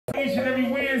each and every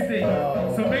Wednesday.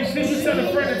 So make sure you tell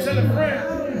a friend and tell a friend.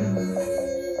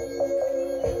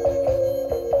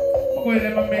 Go ahead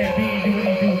and let my man Bean do what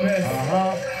he do best.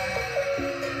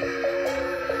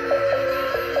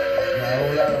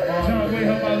 John, wait,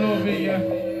 help out a little bit, yeah.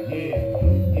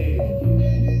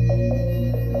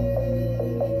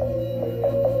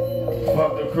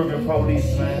 Fuck the crooked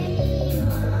police, man.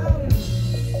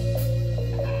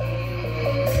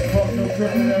 Fuck the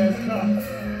crooked ass cops.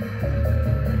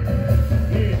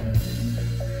 Yeah.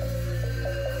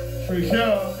 Trisha.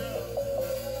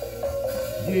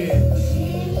 Yeah.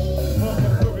 Fuck the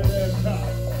crooked ass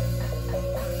cops.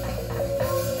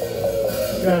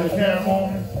 Got a camera on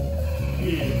me?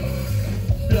 Yeah.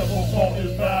 Step on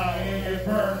this fire and get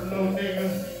burned, little nigga.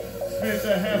 Spent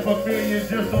 $500,000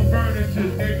 just on furniture,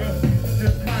 nigga.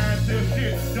 This clientele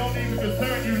shit don't even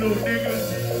concern you, little nigga.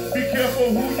 Be careful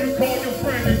who you call your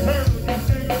friend and turn to you,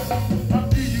 nigga. I'll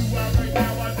see you out right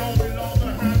now, I don't belong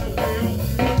behind the wheel.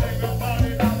 One thing about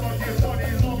it, I'm gonna get money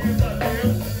as long as I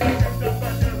live. I picked up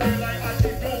at the red light, I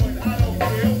keep going, I don't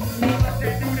feel. I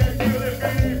can't do that deal if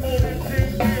it ain't more than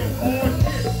 10 bills. Oh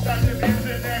shit, got them ends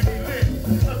in that he lit.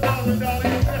 $1,000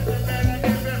 investment, man, I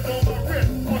invest on my wrist.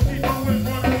 All she do is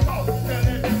run her mouth, tell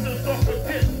that bitch to suck a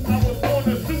dick. I was born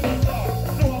a superstar,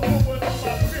 so I put one on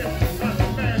my fist. I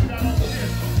smashed out on shit,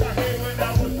 got hit when I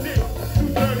was sick.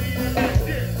 230 in that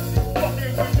dick,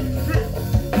 fucking with the trip,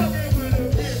 fucking with a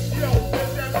bitch. Yo,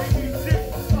 bitch, that make me sick.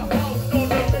 My house on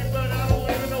the way, but I don't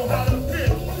even know how to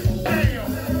fit. Damn,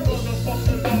 gonna fuck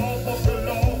the law, fuck the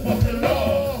law, fuck the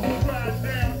law. Ride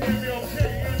down MLK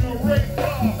in the race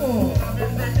car. I've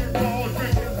been drinking raw,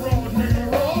 drinking raw, drinking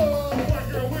raw. White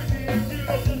girl with me and she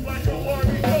looks just like a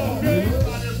Barbie doll. I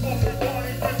just walked the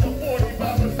party, drink the 40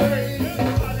 by mistake.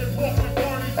 I just walked the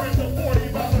party, drink the 40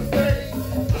 by mistake.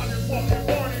 I just walked the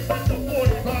party, drink the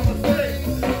 40 by mistake.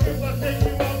 If I take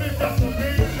you out, bitch, that's $1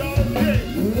 million shake.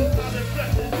 I've been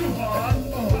flexing too hard,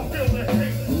 I feel the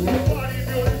hate.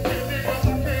 Bodybuilding shit, nigga, I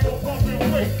came up pumping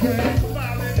weight.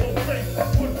 Smile in your face,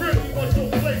 what really was your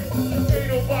place? Ain't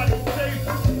nobody safe,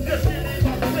 just get in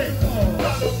my face.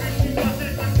 Got no bitch, she got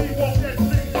dick and she walk that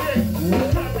 6'8".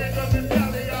 Dropping up and down,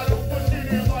 they got no put shit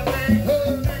in my name.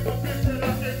 Nigga, bitch, that I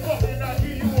say fucking, I'll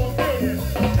give you $1 million.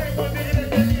 Name a nigga that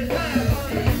gave me a dime, I'll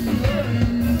give you $2 million.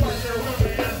 White girl with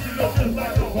me and she look just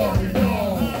like a Barbie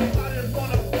doll. I just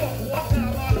wanna fuck one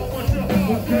time, I don't want your heart.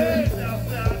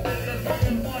 Outside, nigga,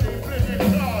 getting money, flipping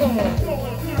cars.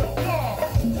 Going to the bar,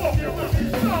 fucking with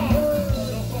these stars.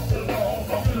 Fuck the law,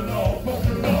 fuck the law, fuck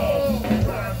the law.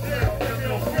 Ride down,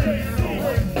 MLK in the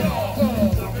race car.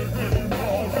 I've been drinking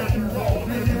raw, drinking raw,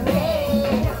 drinking raw.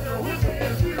 White girl with me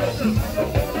and she look just like a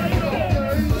Barbie doll.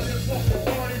 I just walked the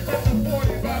party, drink the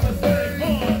 40 by mistake. I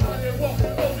just walked the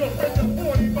OJO, drink the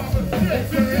 40 by mistake.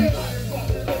 I just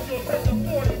walked the OJO, drink the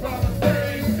 40 by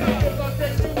mistake. If I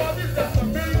take you out, bitch, that's $1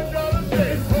 million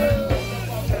shake.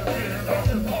 I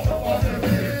just talk about that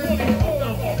biz,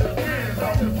 I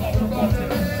just talk about that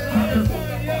biz. I just talk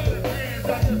about that biz,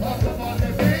 I just talk about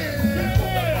that biz.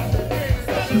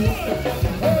 I just talk about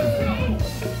that biz.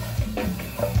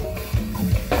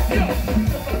 Yo,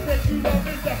 if I take you out,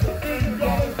 bitch, that's $1 million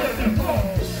shake.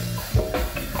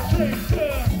 Straight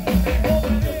up.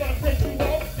 If I take you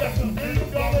out, that's $1 million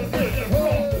shake.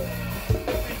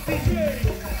 CJ,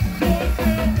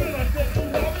 Georgetown, if I take you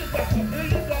out, bitch, that's $1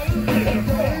 million shake.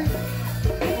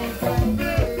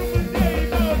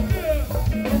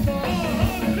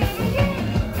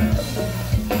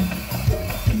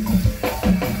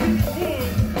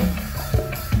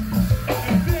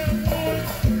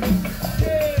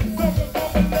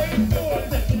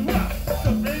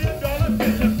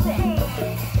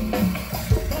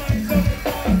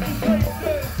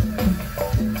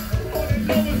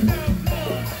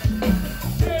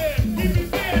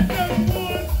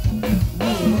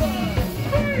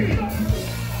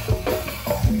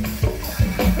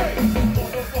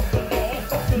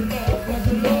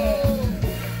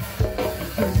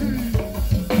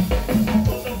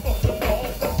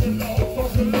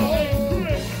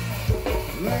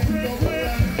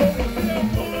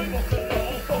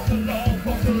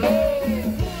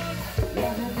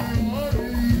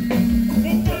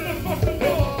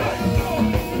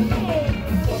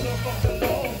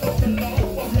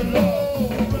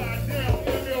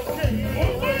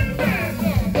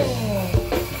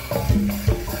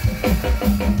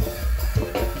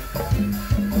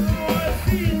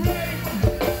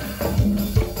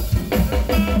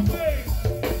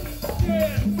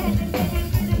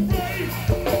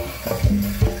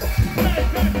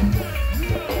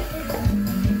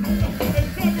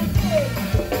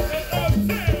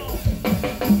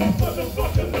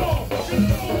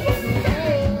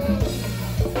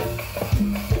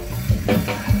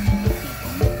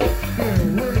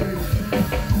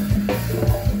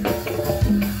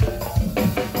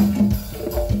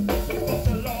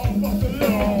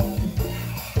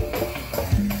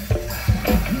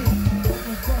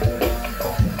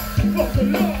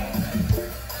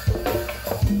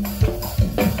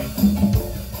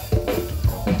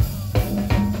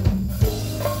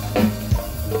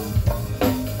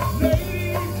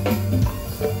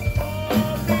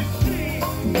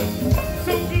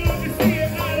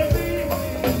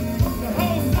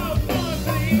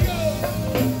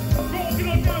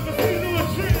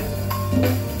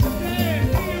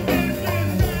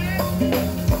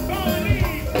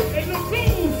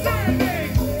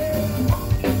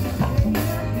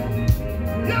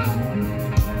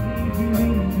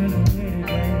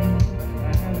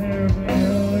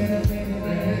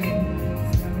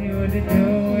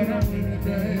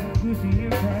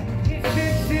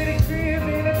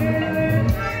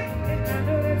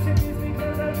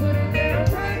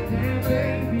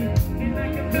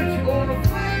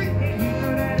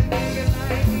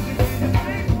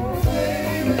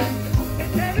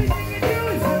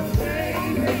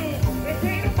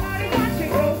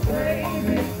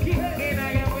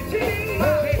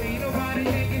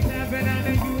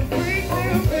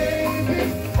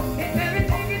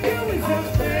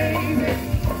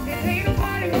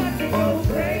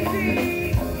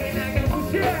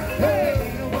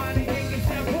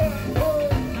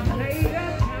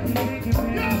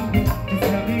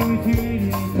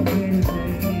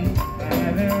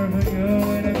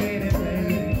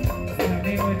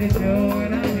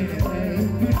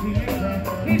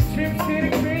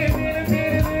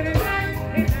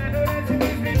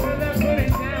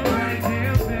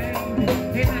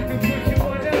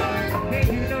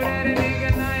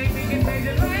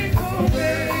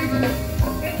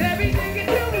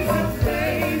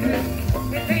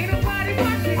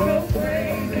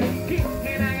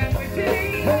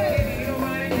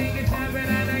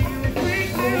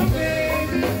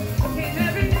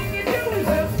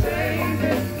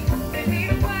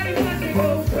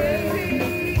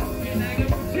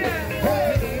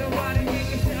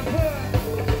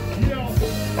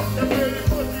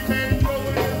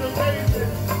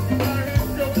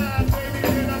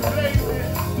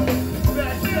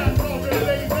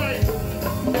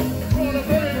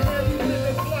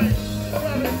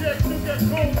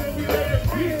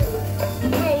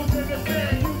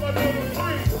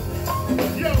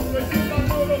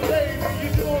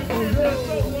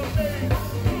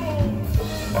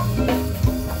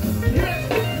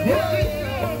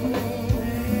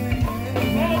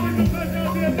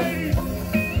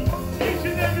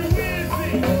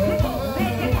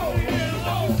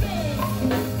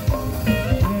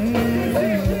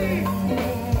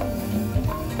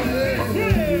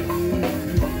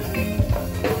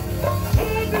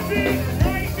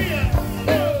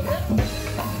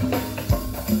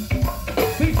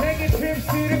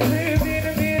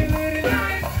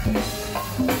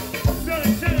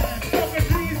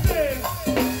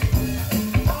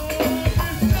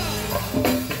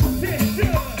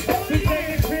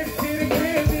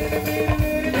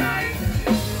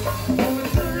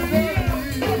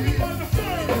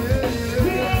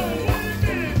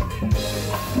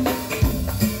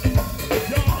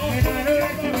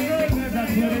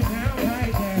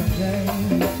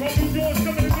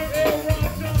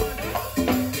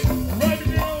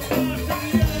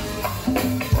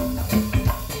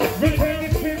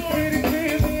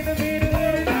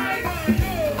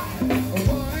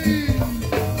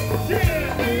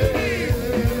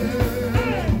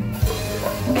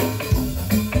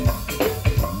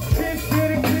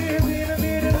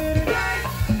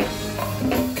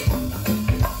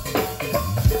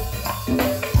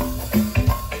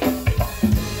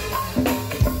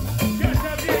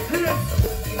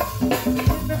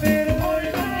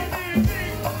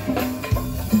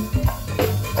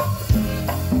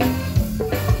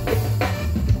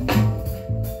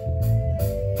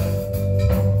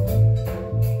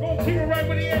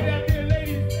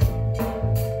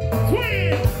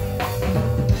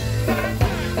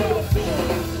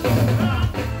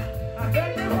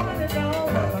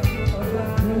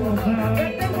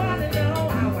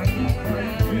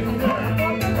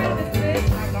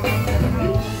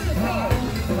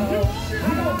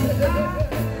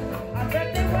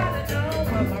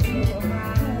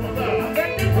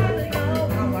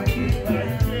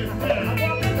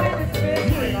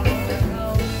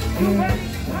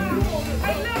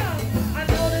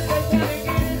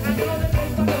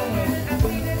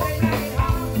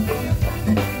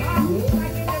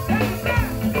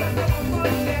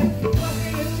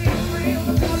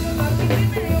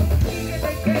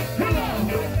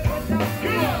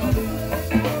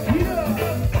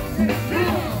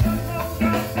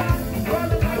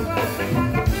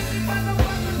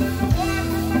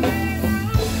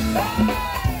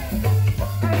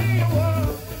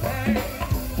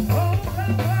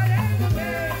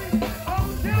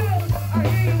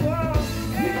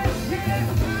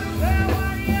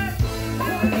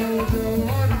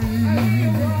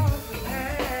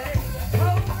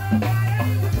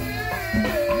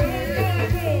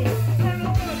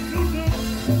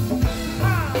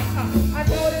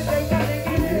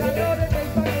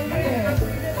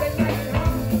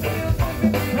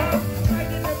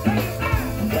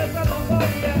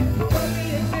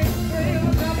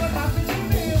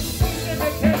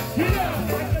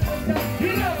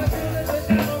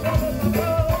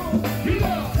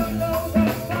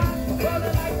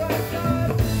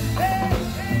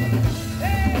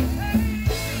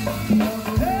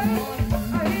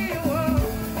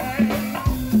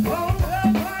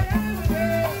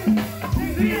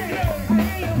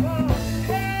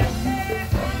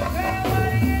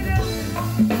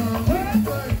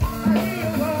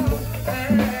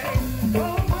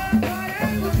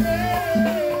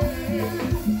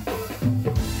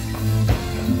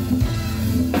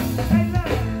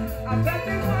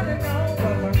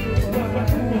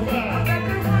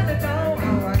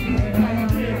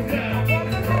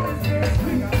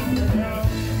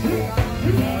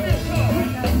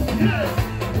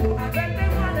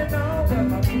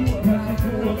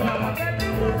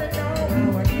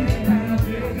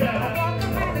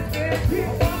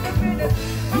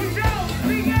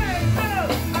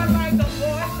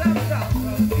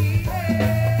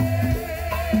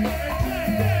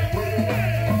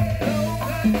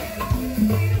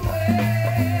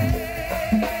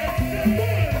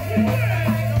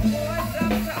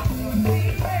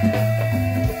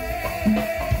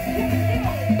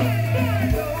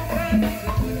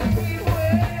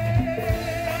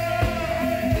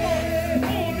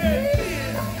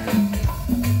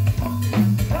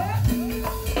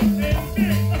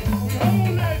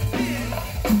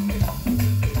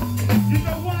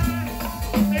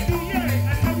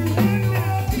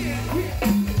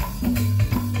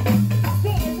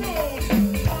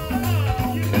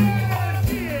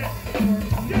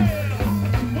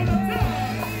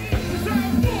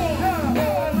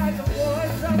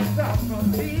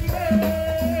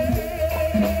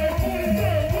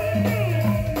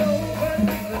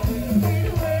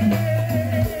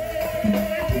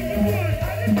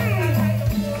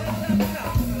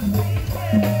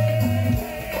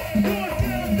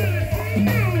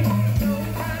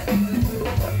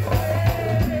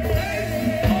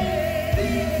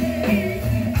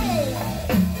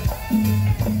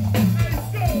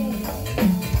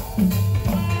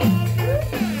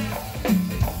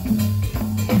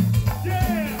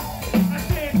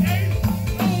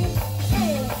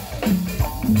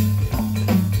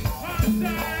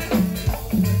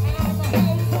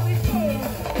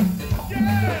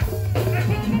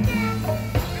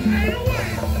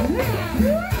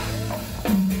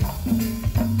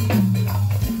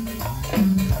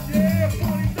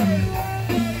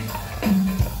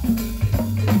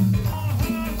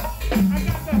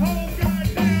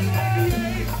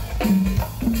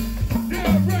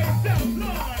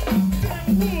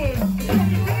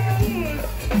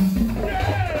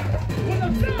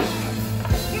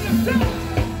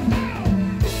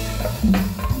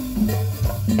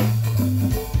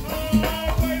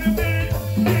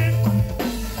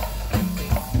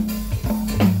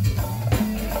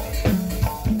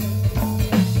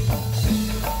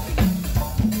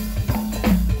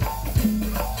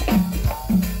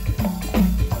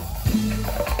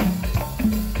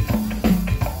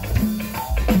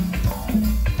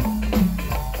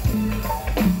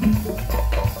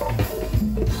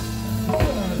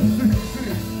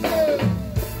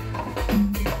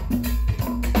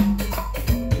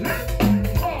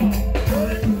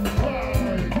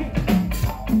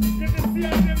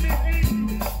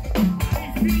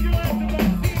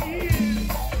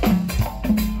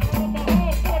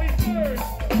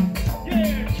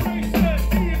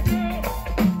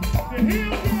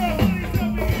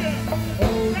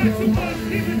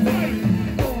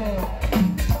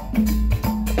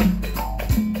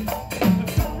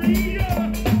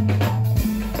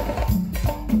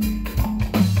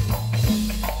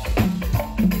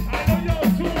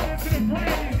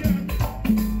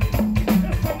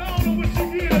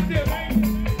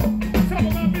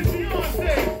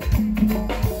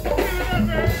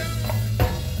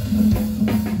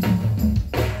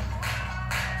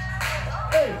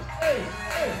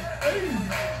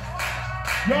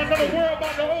 Y'all know the world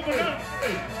about to open up.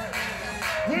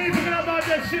 We ain't thinking about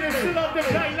that shit and still up the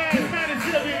tight last night and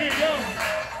shit up in here, yo.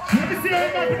 Let me see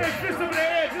everybody put their fists up in the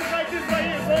air just like this right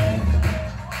here, bro.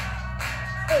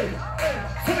 Hey, hey,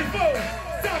 24,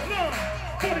 South Lawn,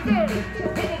 43rd,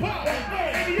 Purple Pop,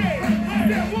 88,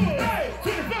 Deadwood,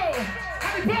 24,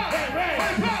 Honey Pop,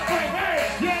 Honey Pop,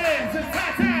 yeah, it's a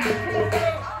tie time. Come on,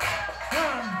 girl.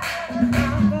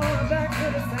 I'm going back to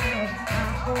the sound.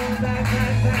 I'm going back.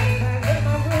 Let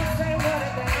my roots say what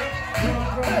it down. Going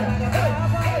like a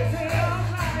cowboy, see I'm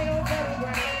flying over the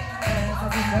ground. And so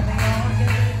she set me on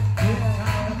again. You know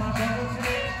how to my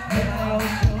bullshit. You know,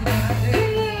 shoot, I did.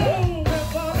 We're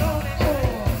on it,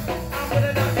 I'm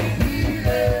with it.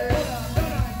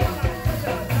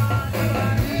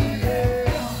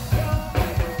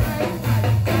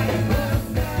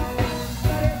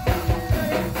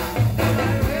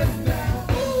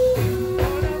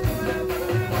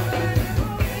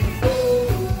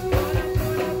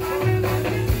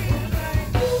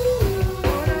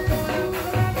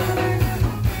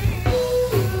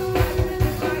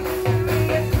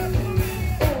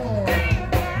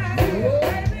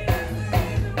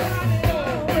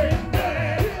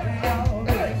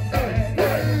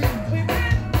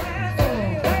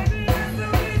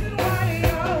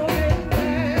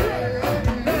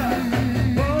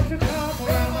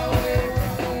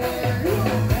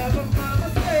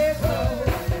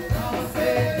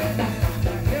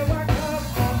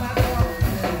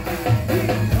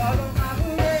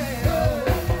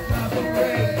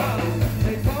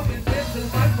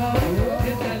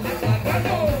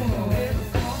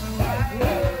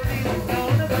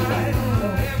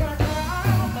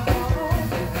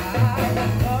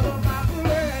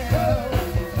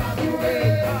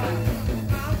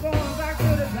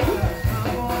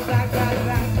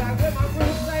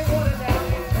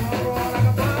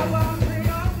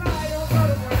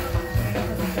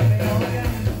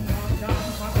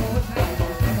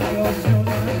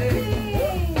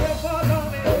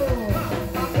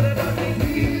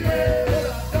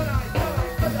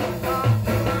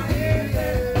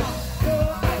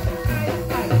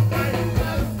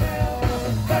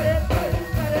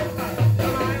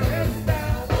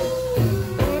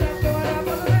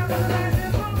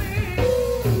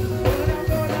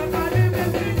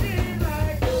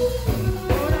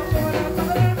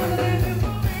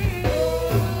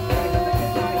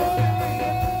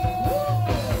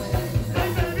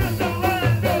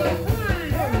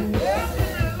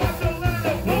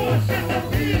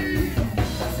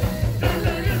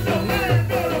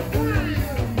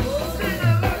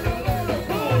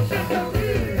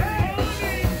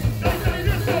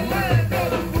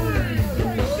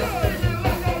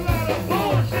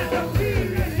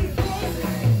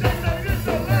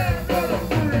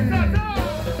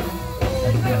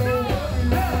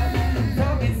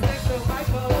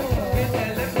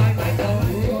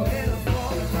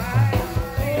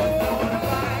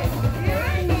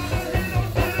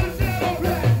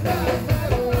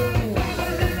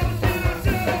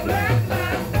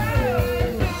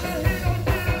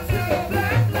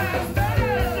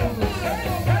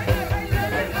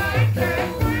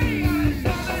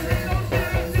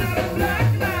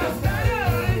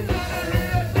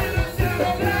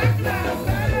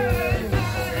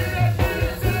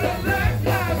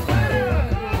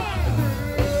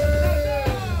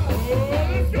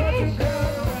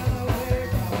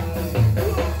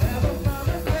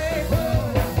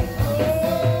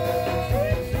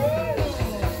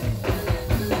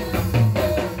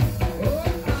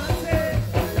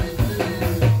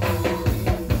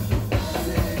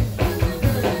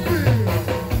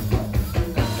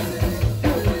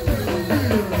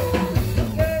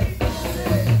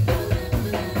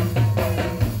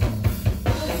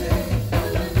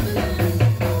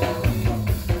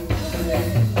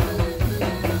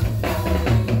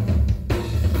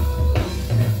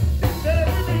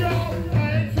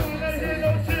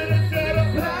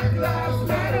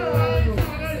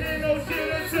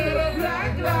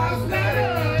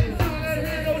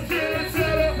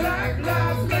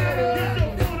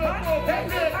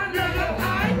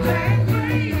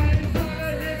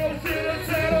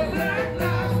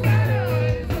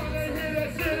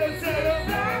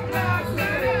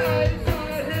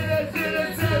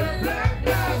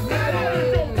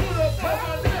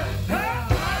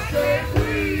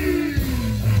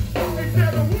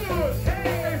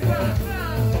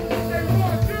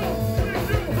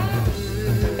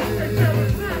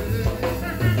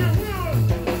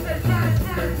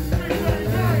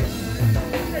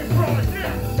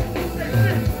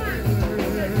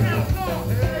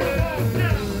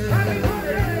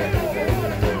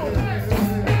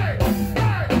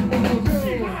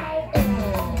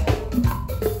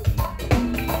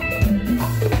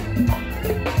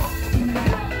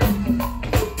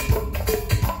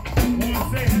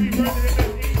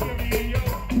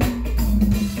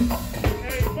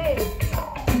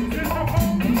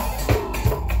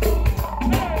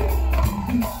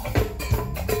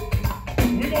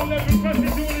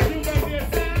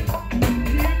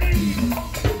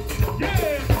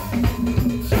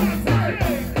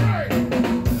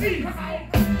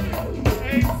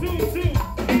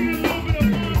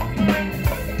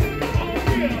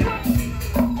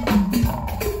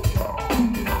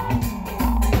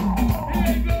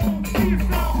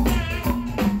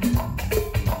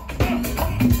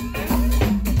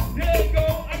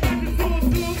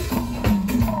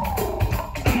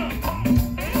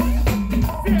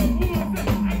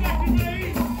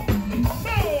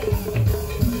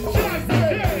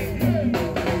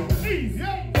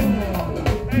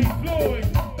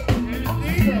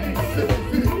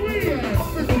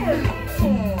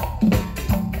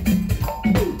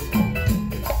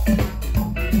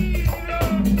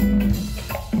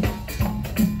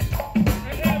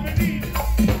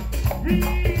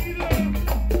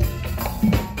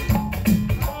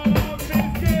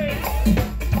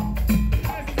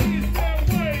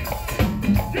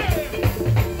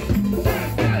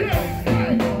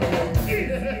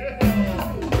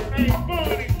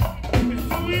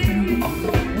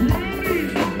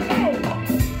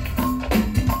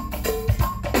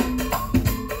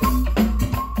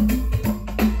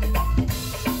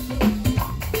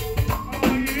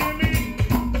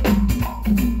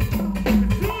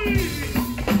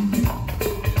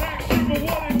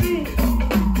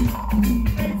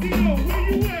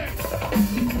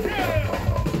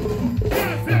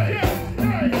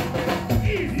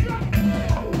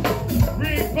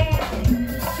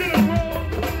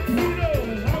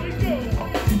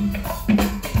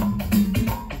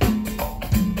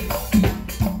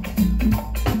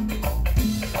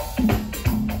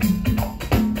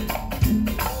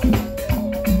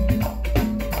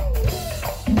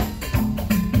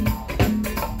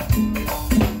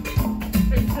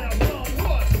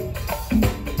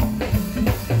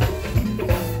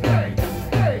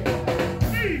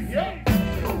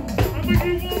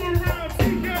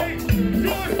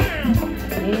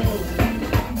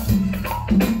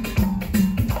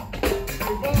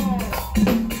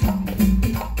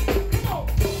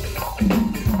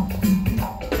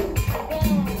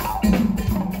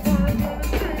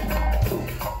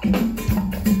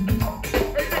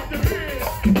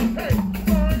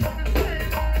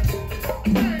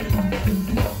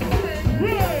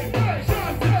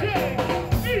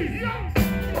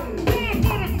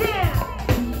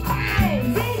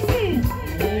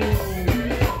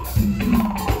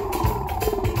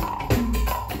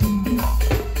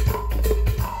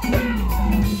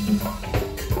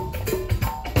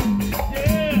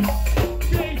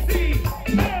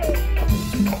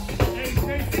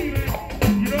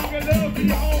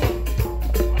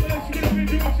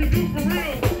 for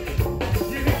real.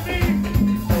 You hear me?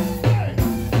 Hey,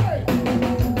 hey,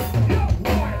 yo,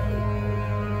 boy.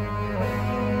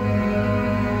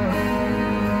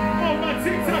 On my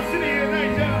TikTok shit here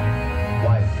tonight, y'all.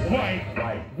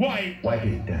 Wipe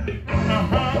it down.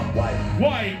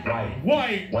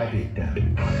 Wipe it down.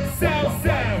 South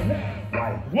side.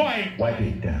 Wipe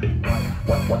it down.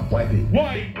 Wipe it.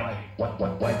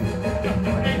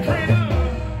 And clean up.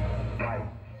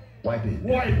 Wipe it.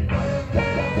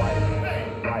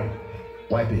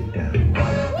 Wipe it down.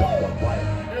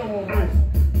 Elbow wrist.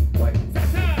 Wipe it.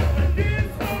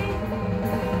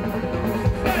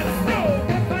 Let's go.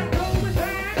 If I go with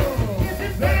that, is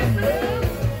it bad love?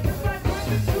 If I drop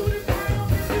it to the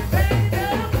ground, is it bad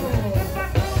enough? If I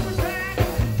go with that,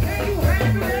 can you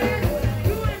handle it?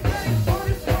 You ain't ready for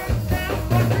this one now,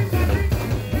 buddy.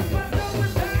 If I go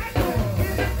with that,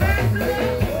 is it bad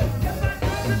love? If I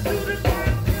drop it to the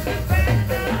ground, is it bad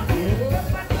enough?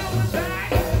 If I go with that,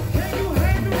 can you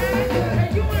handle it? And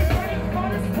you ain't ready for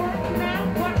this one now,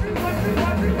 buddy.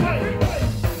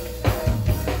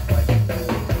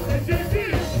 And JC,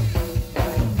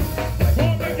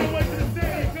 going back your way to the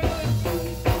stage, cuz.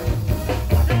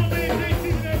 Y'all made JC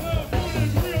that love doing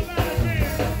this real live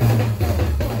band.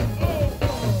 Oh.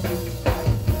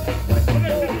 Well,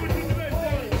 let's do it to the best,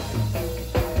 y'all.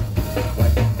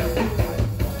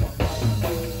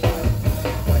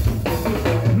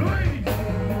 Ladies,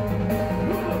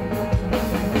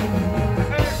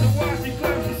 I asked her why she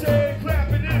clapped. She said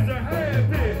clapping is a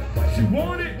habit. She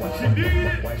want it, she need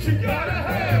it, she gotta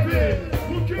have it.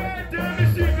 Well, goddamn it,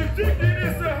 she's addicted,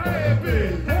 it's a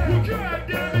habit. Well,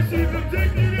 goddamn it, she's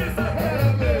addicted, it's a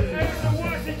habit. Asked her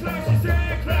why she clapped. She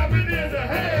said clapping is a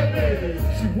habit.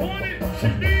 She want it, she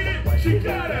need it, she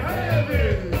gotta have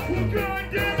it. Well,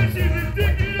 goddamn it, she's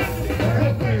addicted, it's a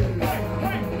habit. Hey,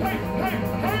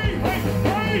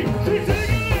 she's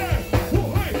taking it. Well,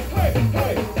 hey,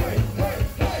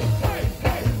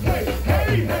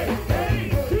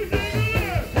 she's taking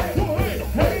it. Well,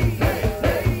 hey,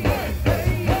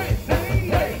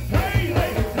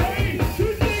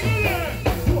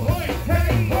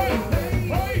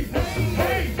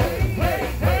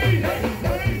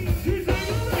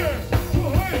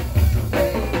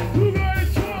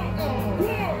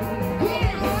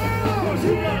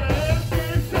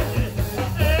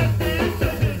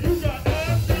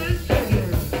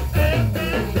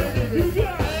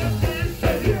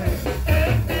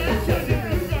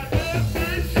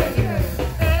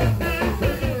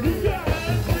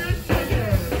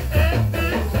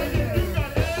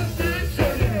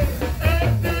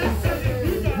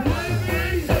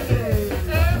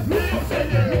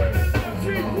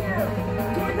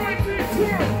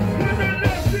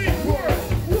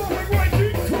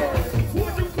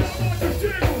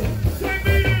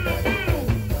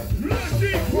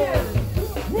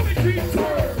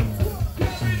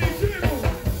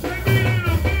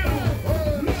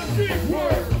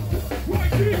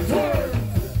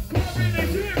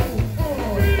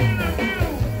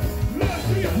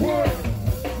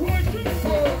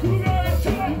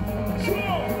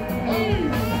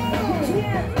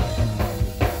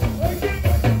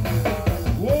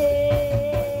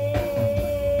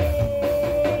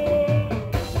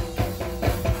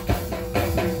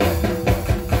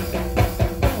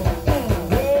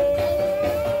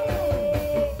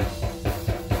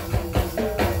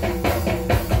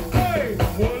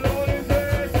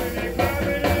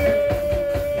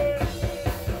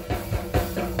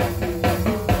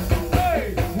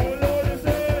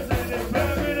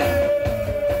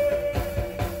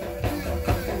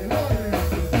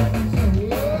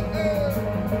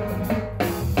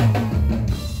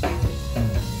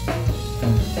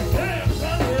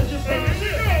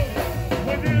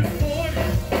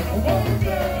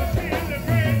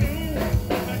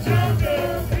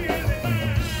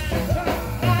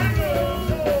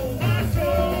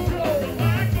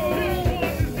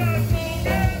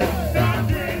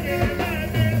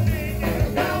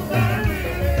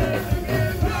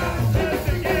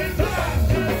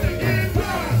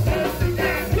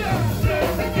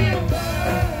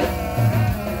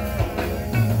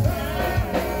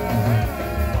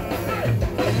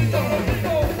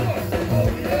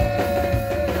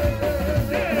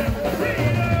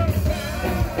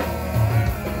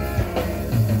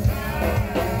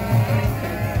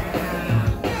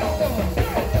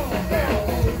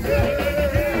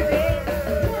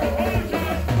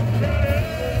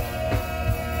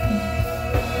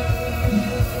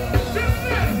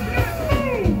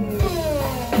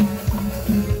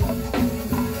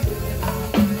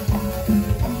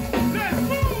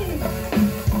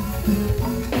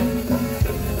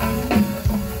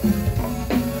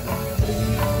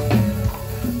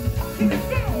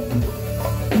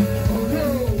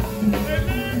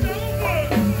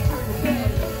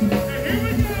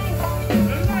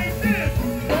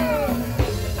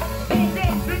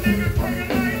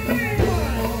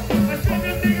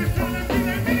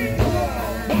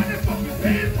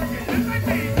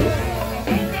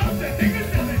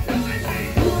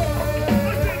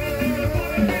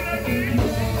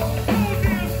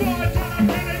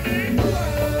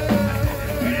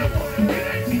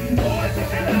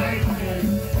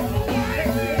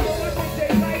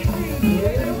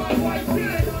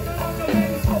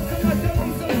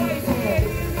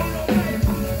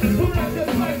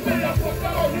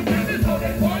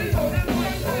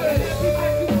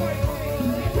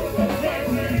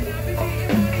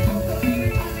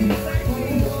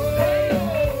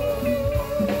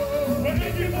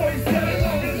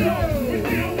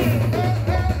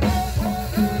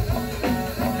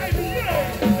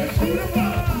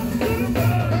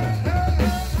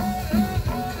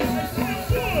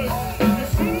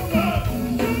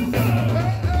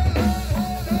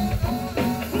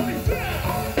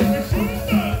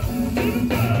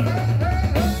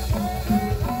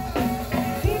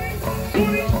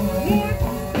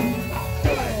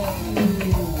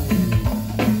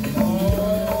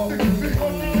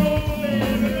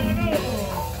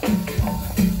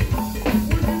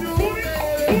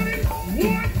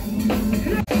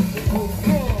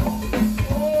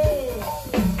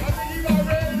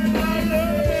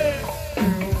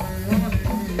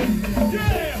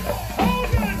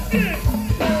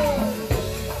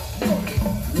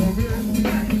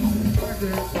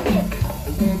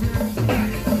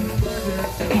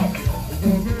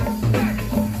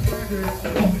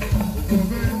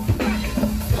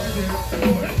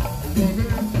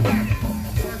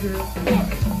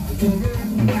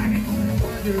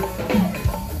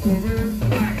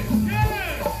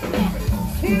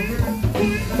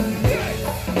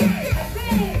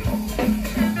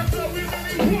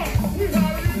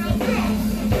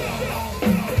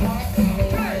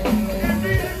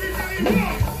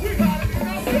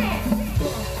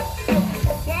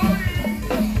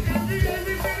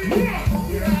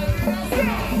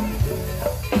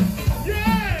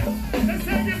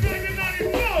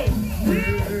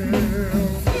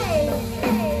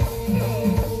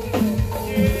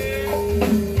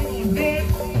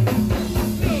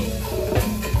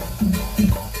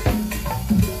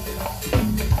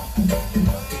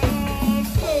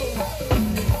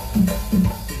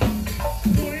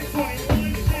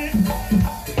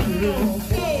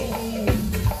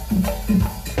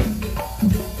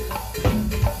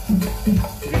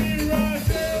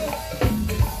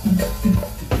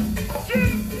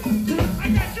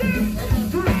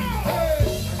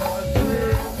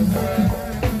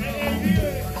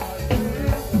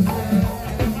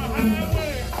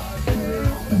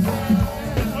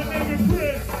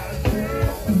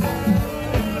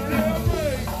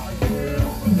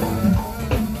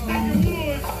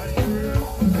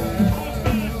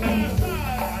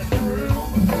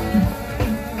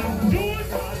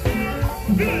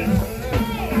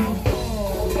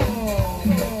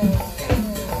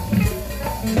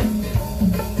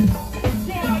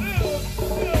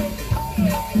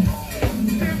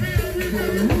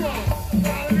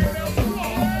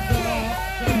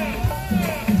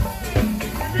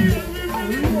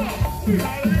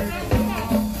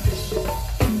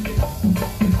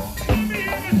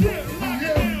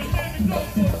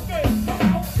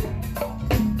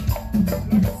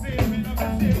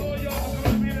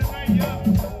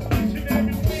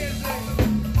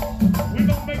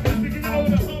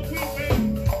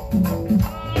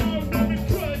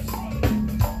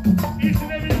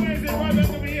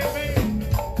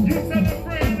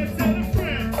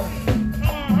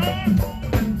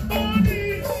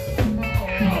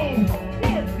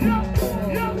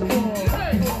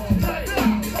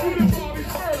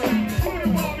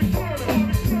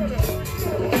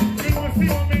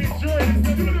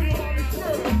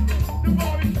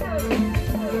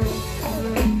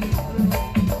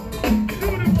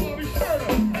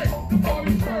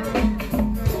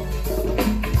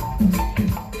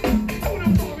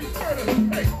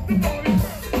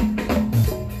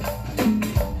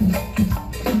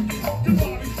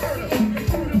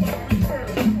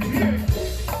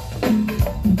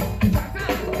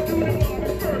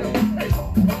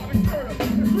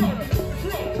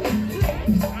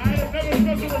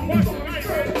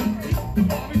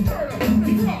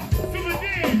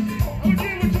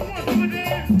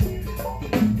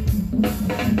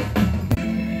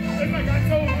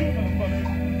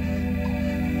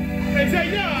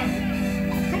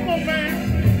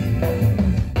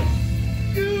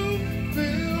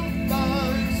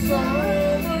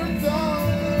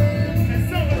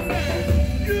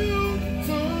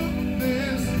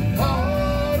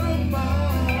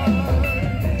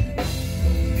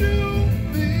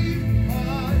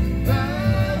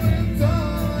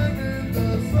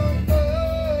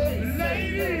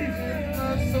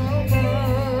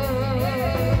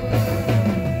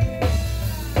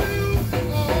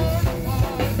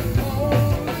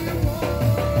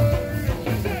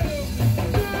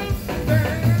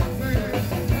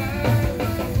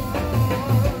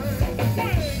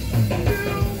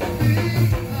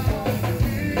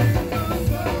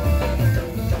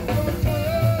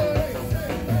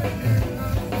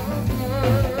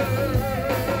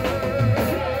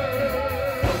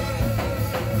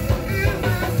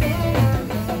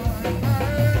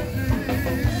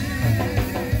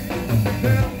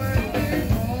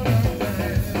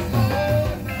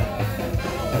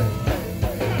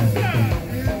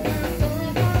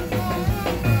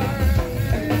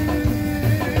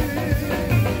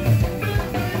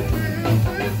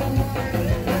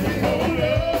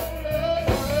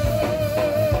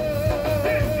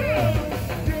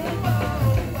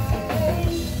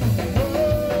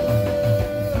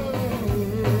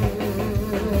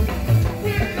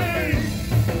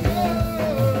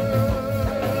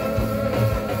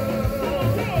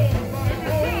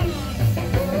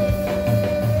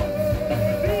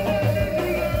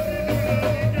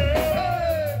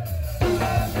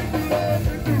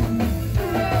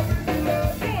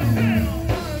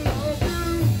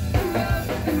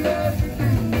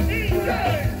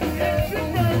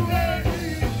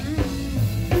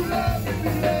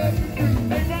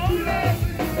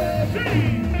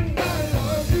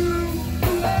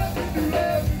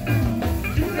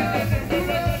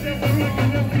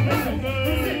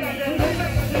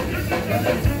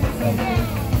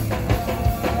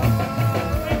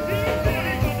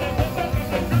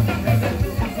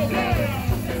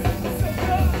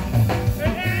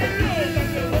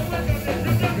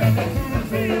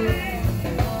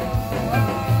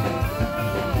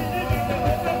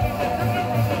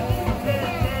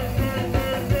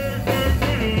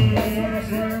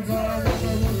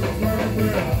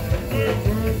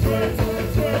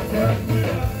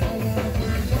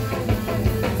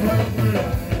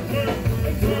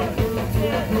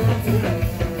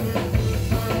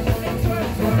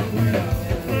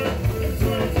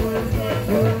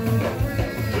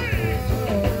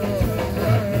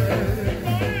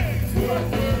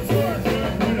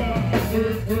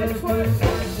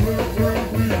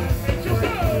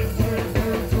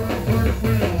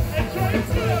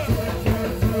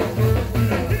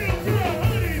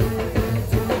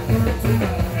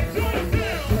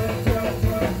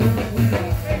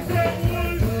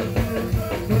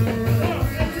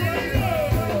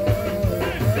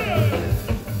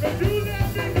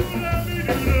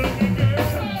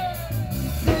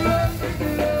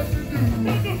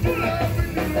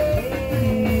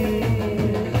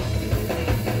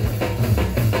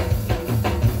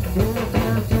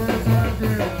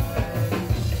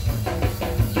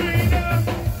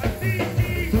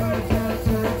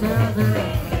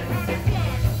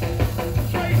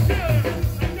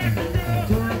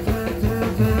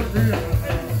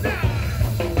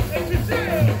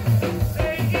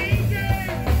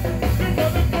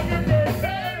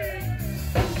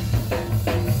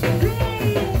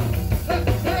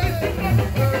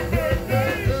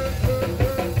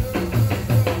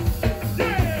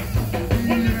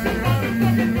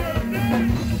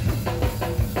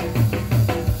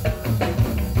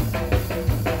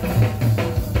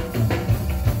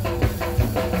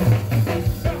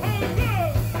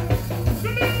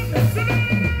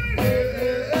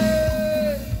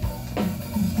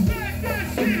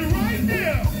 shit right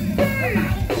there.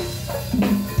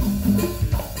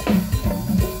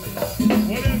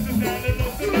 What is it down in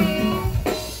the saloon?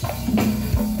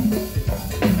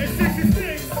 Hey,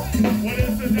 66. What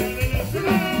is it down in the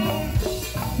saloon?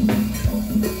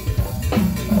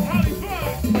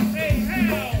 Hollywood. Hey,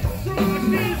 hell.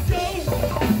 I did so.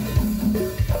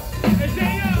 And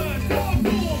they talk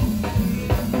to 'em.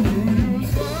 Do you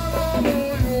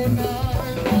swallow your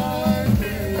night like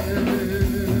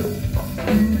this?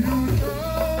 Do you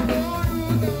swallow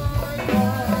your night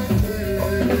like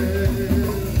this?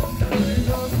 In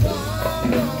the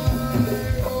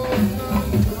starlight of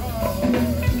sunshine,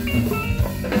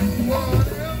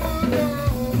 whatever comes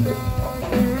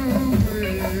out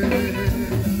to me.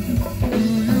 Do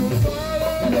you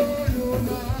swallow your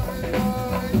night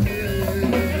like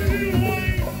this?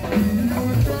 Do you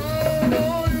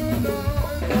swallow your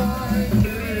night like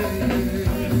this?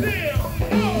 In the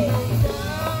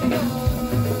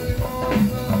starlight of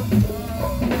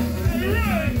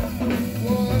sunshine,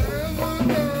 whatever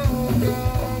comes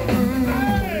out to me.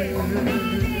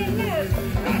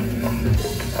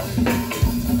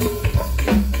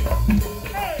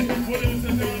 What is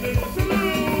it down in the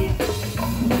saloon?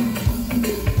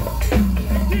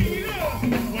 King it up.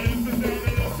 What is it down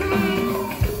in the saloon?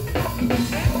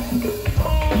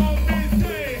 Oh, bitch,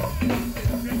 hey.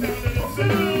 Get down in the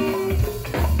saloon.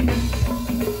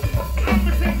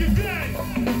 I'ma take it back.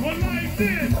 One like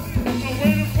this. Oh,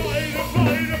 where the party, the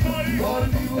party, the party. Party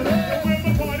people there, Where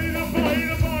my party, the party,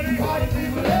 the party. party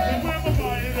people there, Where my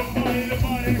party, the party, the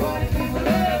party. party people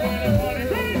there. Where the party, the party,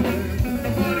 the party.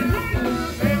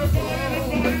 Where the party,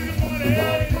 the party, the party.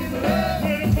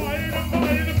 Where the party, the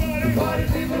party, the party. Party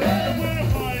people there, Where the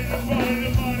party, the party, the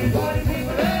party. party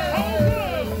people there. Hold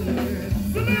up.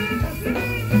 Salute,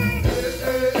 salute, salute.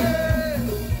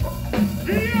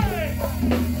 VA.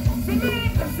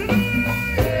 Salute, salute.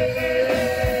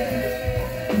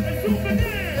 And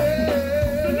souvenir.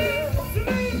 Salute,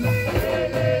 salute, salute.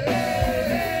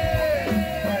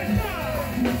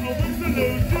 Oh, we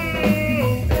salute you.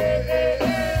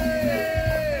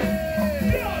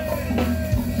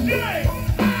 Jay,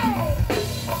 ow.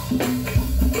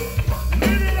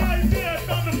 Leave it right there,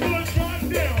 Thunderbolt, drop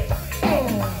down.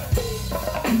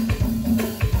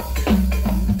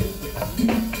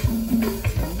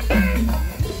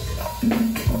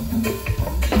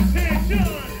 Hey,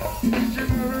 John. Each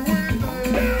and every Wednesday,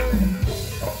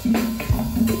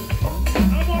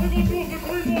 I'm only gonna do it for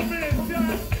 3 more minutes,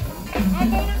 John.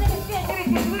 I'm only gonna fuck with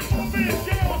him for 3 more minutes,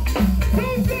 girl.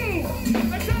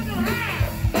 I got you high.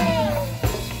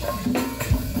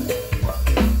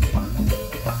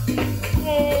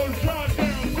 Oh, drop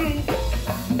down, too.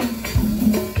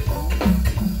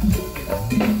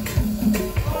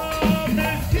 Oh,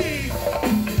 Miss Key.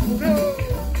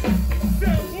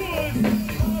 Step Woods.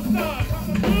 Oh, stop. I'm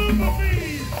a good for me.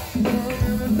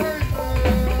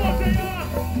 entertainment. Come on, J.R.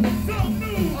 Something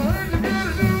new. I heard you got a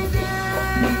new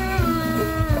girlfriend.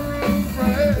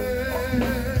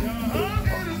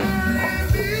 Uh-huh. It is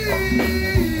R&B.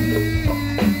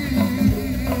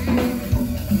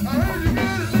 I heard you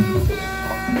got a new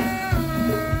girlfriend.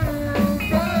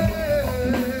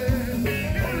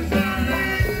 It is R&B.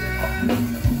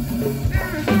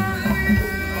 It is R&B.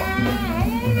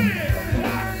 Hold it.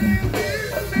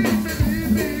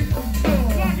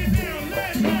 Lock it down.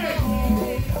 Let's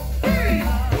go. Hey.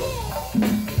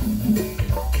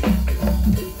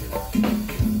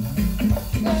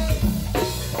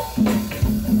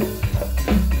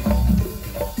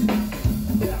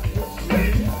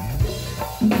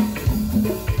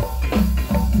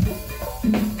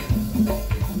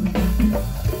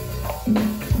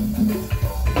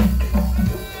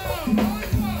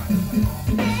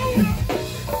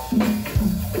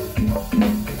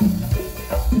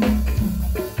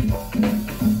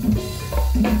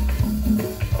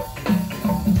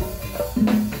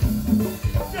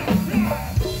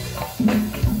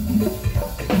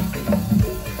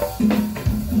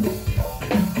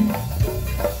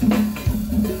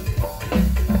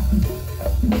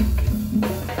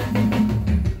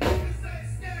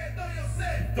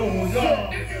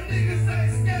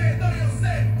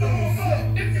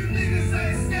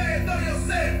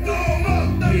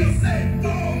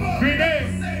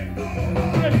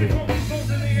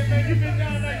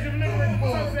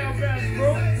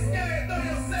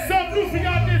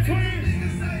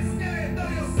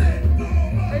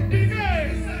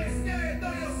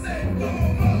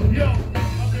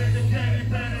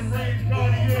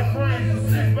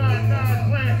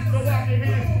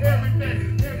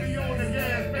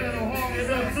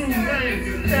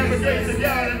 Navigate the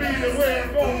gotta be the way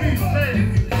I'm gonna be. Hey,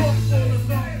 come for the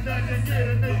something that can get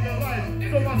a nigga life.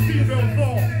 my seatbelt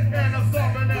on, and I'm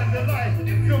stopping at the light.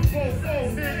 Them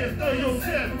 4-4 niggas, throw your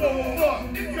shit, blow them up.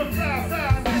 Them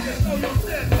 5-5 niggas, throw your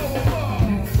shit, blow them up.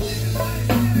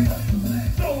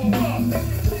 Throw them up.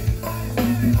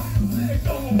 They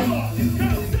throw them up.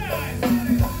 Come side.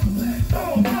 Throw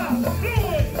them up. Do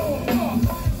it. Throw them up.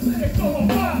 They throw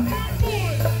them up. Do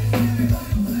it.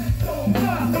 Throw them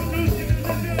up. The new shit is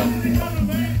the deal with the other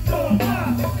man. Throw them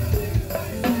up.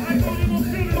 I know you gon'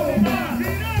 feel it on my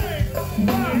DNA.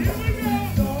 Here we go.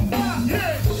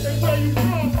 Yeah. And where you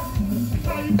from?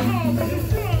 How you come? Where you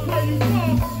from? Where you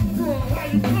come? How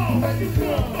you come? Where you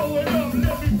from? Throw it up,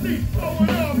 let me see. Throw it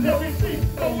up, let me see.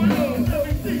 Throw it up, let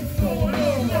me see. Throw it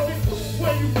up, let me see.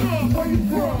 Where you from? Where you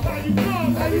from? How you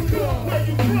come? How you come? Where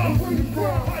you from? Where you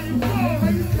from? How you come? How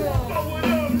you come? Throw it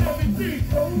up, let me see.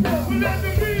 Throw it up, let the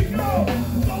beat go.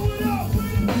 Throw it up,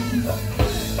 wait a minute.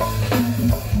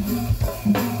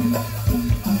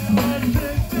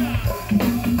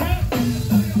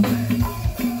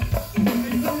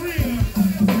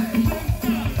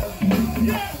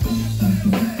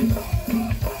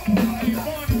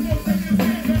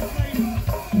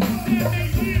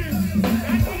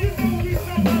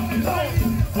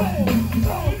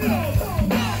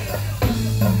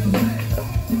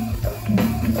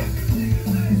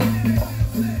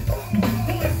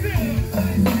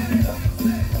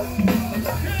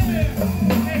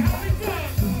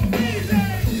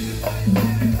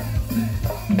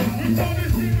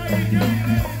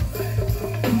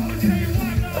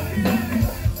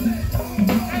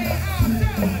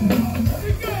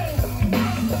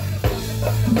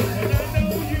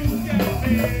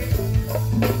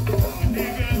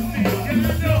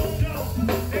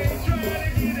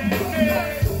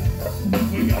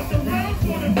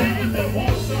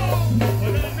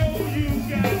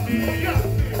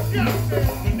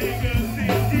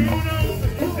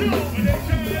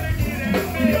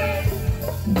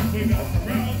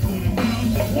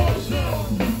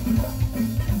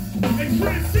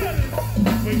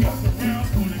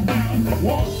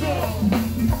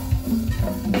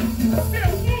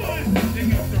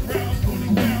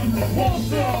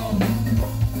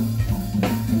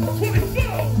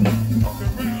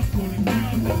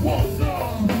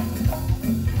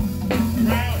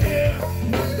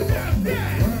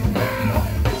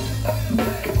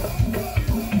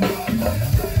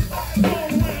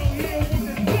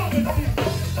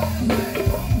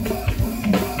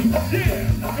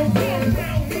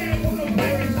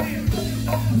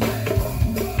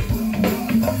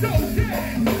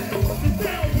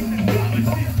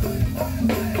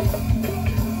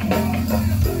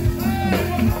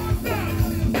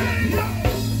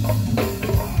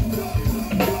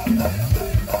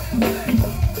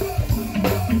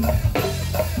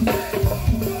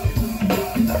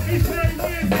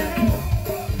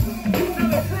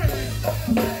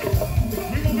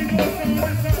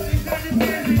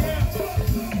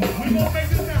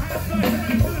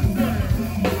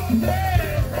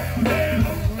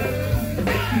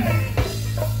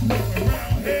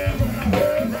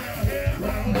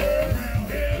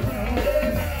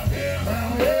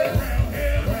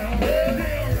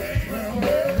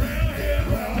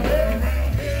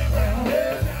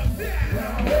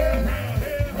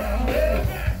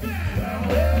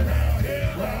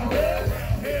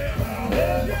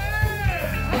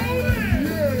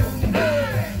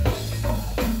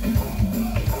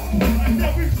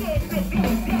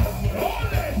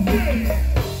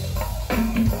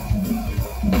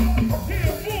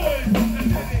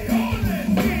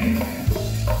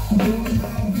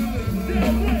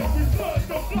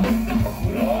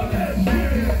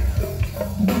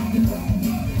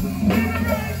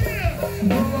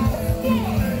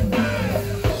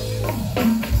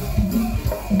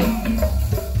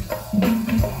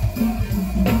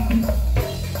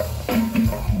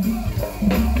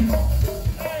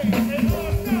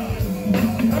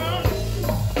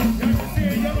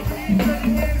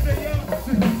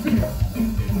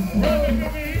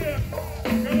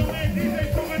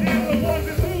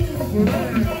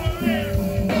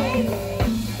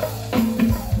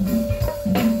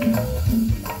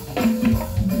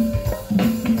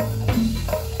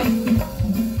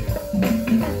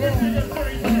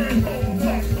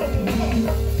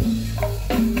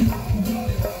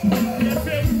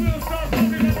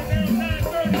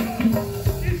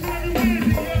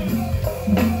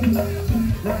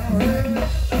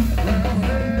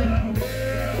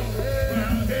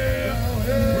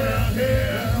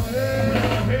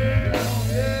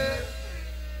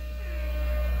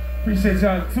 Appreciate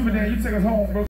y'all. Superman, you take us home, bro.